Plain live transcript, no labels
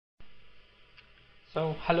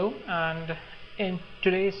So hello, and in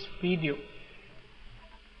today's video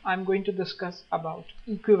I'm going to discuss about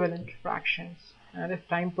equivalent fractions, and if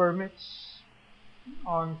time permits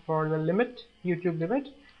on for the limit, YouTube limit,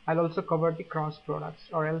 I'll also cover the cross products,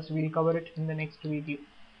 or else we'll cover it in the next video.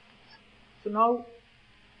 So now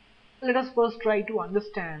let us first try to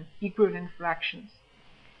understand equivalent fractions.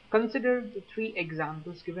 Consider the three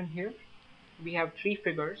examples given here. We have three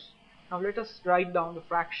figures. Now let us write down the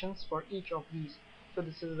fractions for each of these. So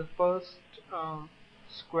this is the first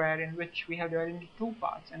square in which we have divided into two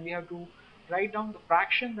parts, and we have to write down the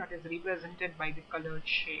fraction that is represented by the colored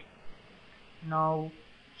shape. Now,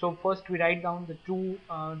 so first we write down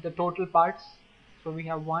the total parts. So we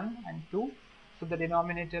have 1 and 2. So the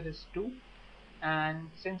denominator is 2, and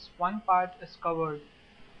since one part is covered,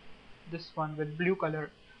 this one with blue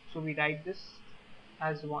color, so we write this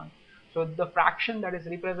as 1. So the fraction that is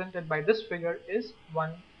represented by this figure is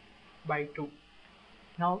 1 by 2.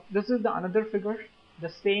 Now this is the another figure, the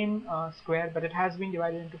same square, but it has been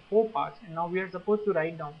divided into 4 parts, and now we are supposed to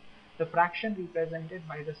write down the fraction represented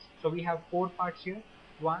by this. So we have 4 parts here,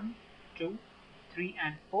 1, 2, 3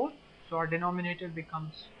 and 4. So our denominator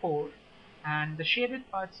becomes 4, and the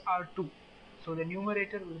shaded parts are 2, so the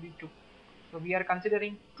numerator will be 2. So we are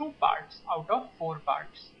considering 2 parts out of 4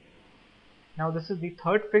 parts. Now this is the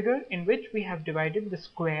third figure in which we have divided the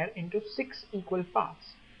square into 6 equal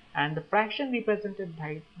parts, and the fraction represented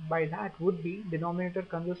by that would be denominator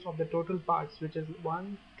consists of the total parts, which is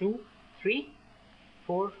 1, 2, 3,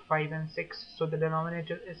 4, 5 and 6. So the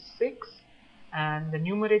denominator is 6 and the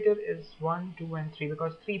numerator is 1, 2 and 3,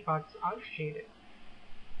 because 3 parts are shaded.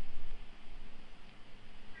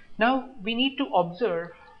 Now we need to observe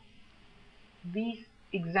these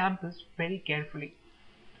examples very carefully.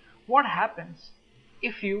 What happens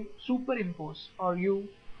if you superimpose or you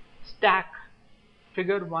stack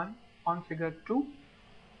figure 1 on figure 2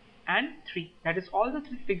 and 3? That is, all the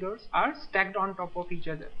three figures are stacked on top of each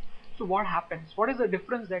other. So what happens? What is the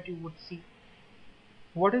difference that you would see?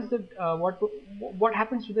 What is the what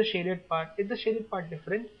happens to the shaded part? Is the shaded part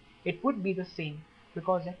different? It would be the same,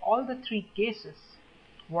 because in all the three cases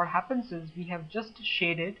what happens is we have just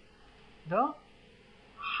shaded the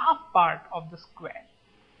half part of the square.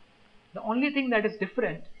 The only thing that is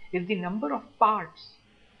different is the number of parts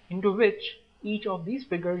into which each of these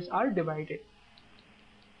figures are divided.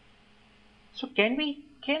 So can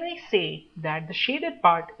I say that the shaded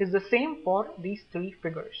part is the same for these three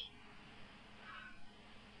figures?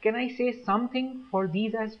 Can I say something for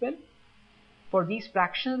these as well? For these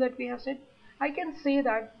fractions that we have said, I can say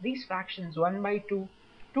that these fractions 1 by 2,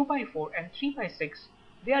 2 by 4 and 3 by 6,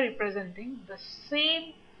 they are representing the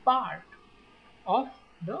same part of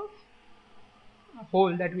the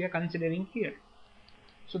whole that we are considering here.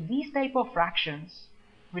 So these type of fractions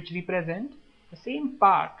which represent the same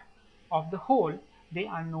part of the whole, they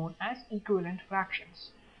are known as equivalent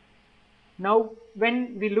fractions. Now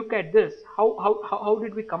when we look at this, how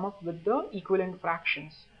did we come up with the equivalent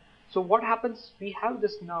fractions? So what happens, we have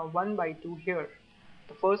this now 1 by 2 here.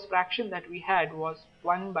 The first fraction that we had was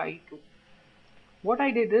 1 by 2. What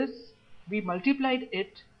I did is we multiplied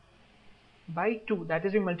it by 2, that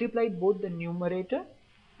is, we multiplied both the numerator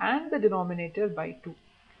and the denominator by 2,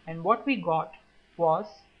 and what we got was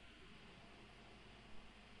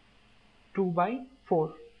 2 by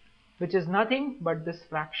 4, which is nothing but this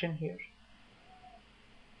fraction here,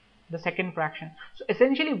 the second fraction. So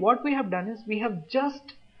essentially what we have done is we have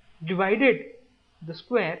just divided the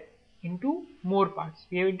square into more parts.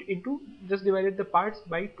 We have just divided the parts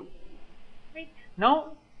by 2. Right?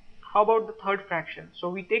 Now how about the third fraction? So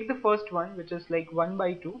we take the first one, which is like 1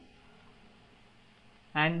 by 2,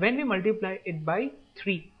 and when we multiply it by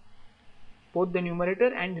 3, both the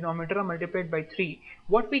numerator and denominator are multiplied by 3,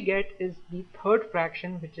 what we get is the third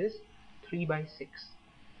fraction, which is 3 by 6.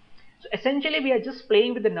 So essentially we are just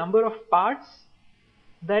playing with the number of parts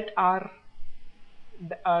that are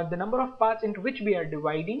the number of parts into which we are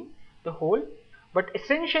dividing the whole, but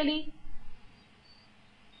essentially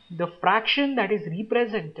the fraction that is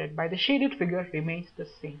represented by the shaded figure remains the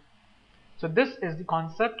same. So this is the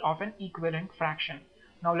concept of an equivalent fraction.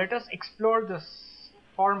 Now let us explore this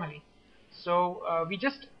formally. So we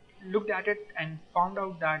just looked at it and found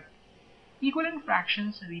out that equivalent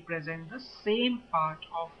fractions represent the same part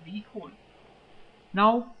of the whole.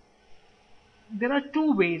 Now there are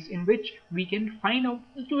two ways in which we can find out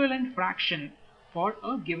equivalent fraction for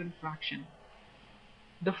a given fraction.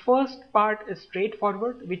 The first part is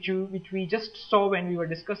straightforward, which we just saw when we were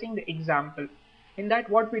discussing the example. In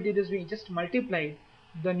that, what we did is we just multiplied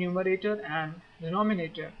the numerator and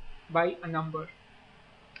denominator by a number,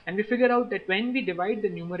 And we figure out that when we divide the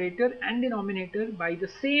numerator and denominator by the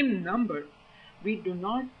same number, we do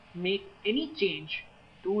not make any change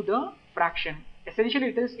to the fraction.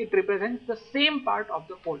 Essentially it represents the same part of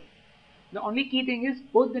the whole. The only key thing is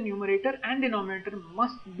both the numerator and denominator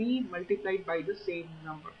must be multiplied by the same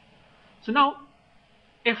number. So now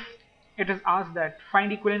if it is asked that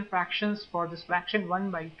find equivalent fractions for this fraction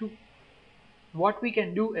 1 by 2, what we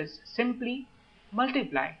can do is simply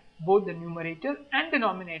multiply both the numerator and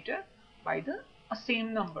denominator by the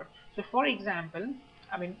same number. So for example,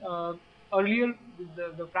 earlier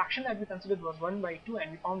the fraction that we considered was 1 by 2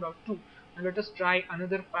 and we found out 2. Now let us try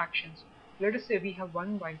another fractions. Let us say we have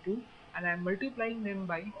 1 by 2 and I am multiplying them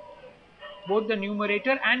by both the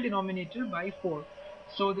numerator and denominator by 4.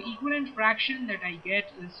 So the equivalent fraction that I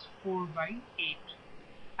get is 4 by 8.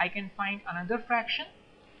 I can find another fraction.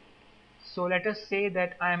 So let us say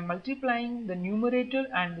that I am multiplying the numerator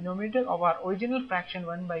and denominator of our original fraction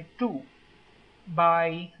 1 by 2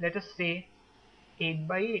 by, let us say, 8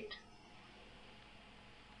 by 8.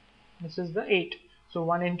 This is the 8. So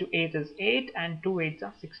 1 into 8 is 8 and 2 8s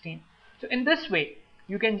are 16. So in this way,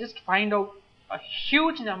 you can just find out a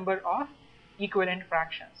huge number of equivalent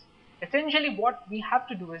fractions. Essentially what we have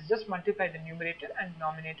to do is just multiply the numerator and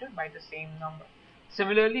denominator by the same number.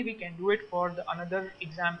 Similarly, we can do it for the another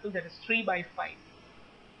example, that is 3 by 5.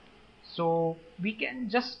 So we can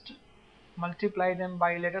just multiply them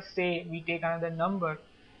by, let us say we take another number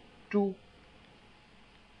 2,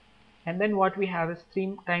 and then what we have is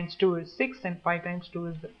 3 times 2 is 6 and 5 times 2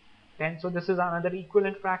 is 10. So this is another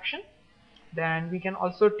equivalent fraction. Then we can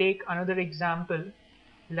also take another example,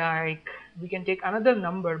 like we can take another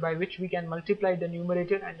number by which we can multiply the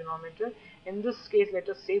numerator and denominator. In this case, let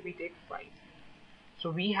us say we take 5. So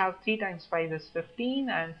we have 3 times 5 is 15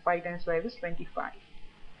 and 5 times 5 is 25.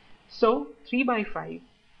 So 3 by 5,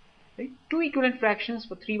 right? Two equivalent fractions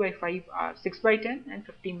for 3 by 5 are 6 by 10 and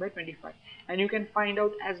 15 by 25. And you can find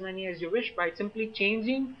out as many as you wish by simply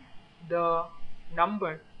changing the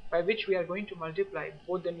number by which we are going to multiply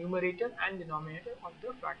both the numerator and denominator of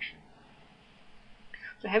the fraction.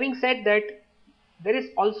 So having said that, there is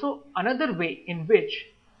also another way in which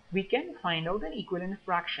we can find out an equivalent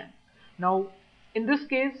fraction. Now in this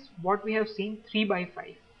case, what we have seen, 3 by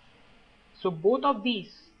 5. So both of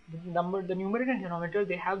these, the numerator and denominator,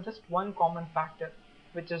 they have just one common factor,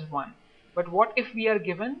 which is 1. But what if we are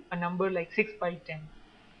given a number like 6 by 10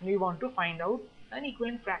 and we want to find out an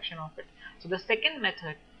equivalent fraction of it? So the second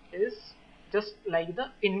method is just like the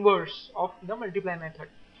inverse of the multiply method.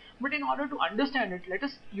 But in order to understand it, let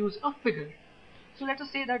us use a figure. So let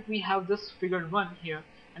us say that we have this figure 1 here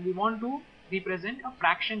and we want to represent a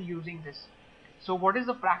fraction using this. So what is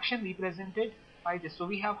the fraction represented by this? So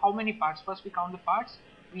we have how many parts? First we count the parts.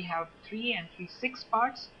 We have 3 and 3, 6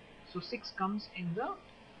 parts. So 6 comes in the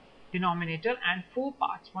denominator and 4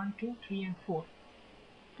 parts, 1, 2, 3 and 4.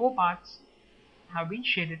 4 parts have been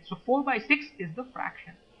shaded. So 4 by 6 is the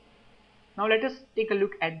fraction. Now let us take a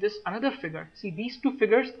look at this another figure. See, these two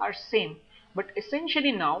figures are same, but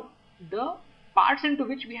essentially now the parts into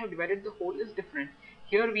which we have divided the whole is different.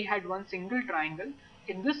 Here we had one single triangle.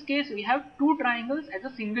 In this case we have two triangles as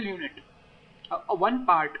a single unit. One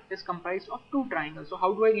part is comprised of two triangles. So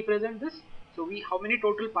how do I represent this? So how many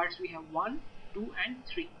total parts we have? 1, 2 and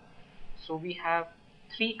 3. So we have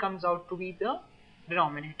 3 comes out to be the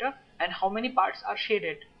denominator, and how many parts are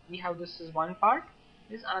shaded? We have this is one part,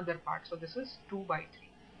 this is another part. So this is 2 by 3.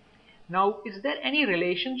 Now is there any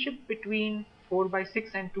relationship between 4 by 6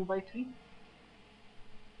 and 2 by 3?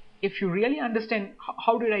 If you really understand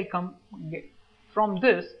how did I come from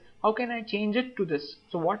this, how can I change it to this?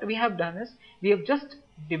 So what we have done is we have just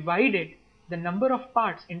divided the number of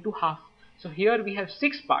parts into half. So here we have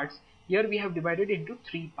 6 parts, here we have divided into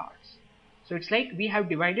 3 parts. So it's like we have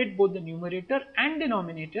divided both the numerator and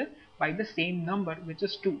denominator by the same number, which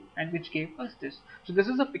is 2, and which gave us this. So this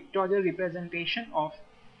is a pictorial representation of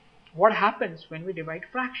what happens when we divide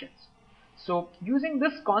fractions. So using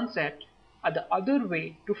this concept, the other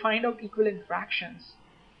way to find out equivalent fractions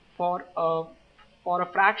for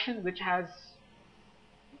a fraction which has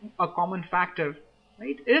a common factor,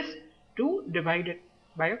 right, is to divide it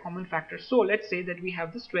by a common factor. So let's say that we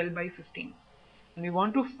have this 12 by 15 and we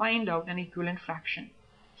want to find out an equivalent fraction.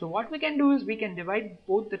 So what we can do is we can divide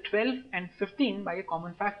both the 12 and 15 by a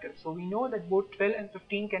common factor. So we know that both 12 and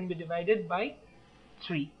 15 can be divided by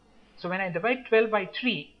 3. So when I divide 12 by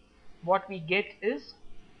 3, what we get is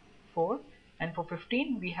 4, and for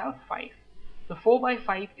 15 we have 5. So 4 by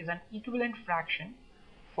 5 is an equivalent fraction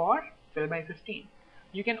for 12 by 15.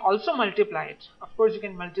 You can also multiply it. Of course you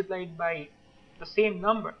can multiply it by the same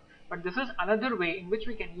number, but this is another way in which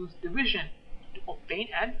we can use division to obtain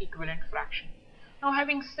an equivalent fraction. Now,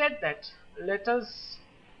 having said that, let us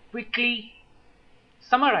quickly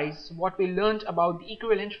summarize what we learned about the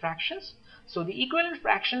equivalent fractions. So the equivalent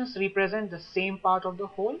fractions represent the same part of the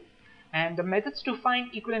whole, and the methods to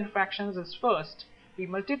find equivalent fractions is: first, we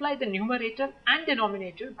multiply the numerator and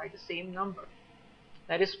denominator by the same number.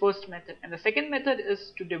 That is first method. And the second method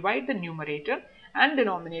is to divide the numerator and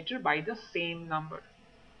denominator by the same number.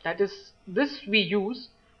 That is, this we use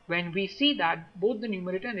when we see that both the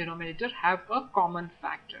numerator and denominator have a common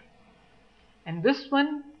factor. And this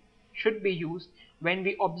one should be used when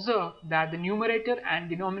we observe that the numerator and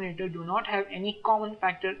denominator do not have any common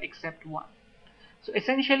factor except 1. So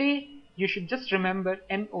essentially, you should just remember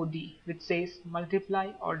MOD, which says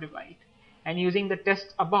multiply or divide. And using the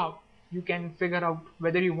test above, you can figure out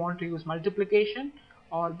whether you want to use multiplication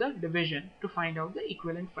or the division to find out the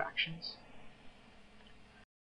equivalent fractions.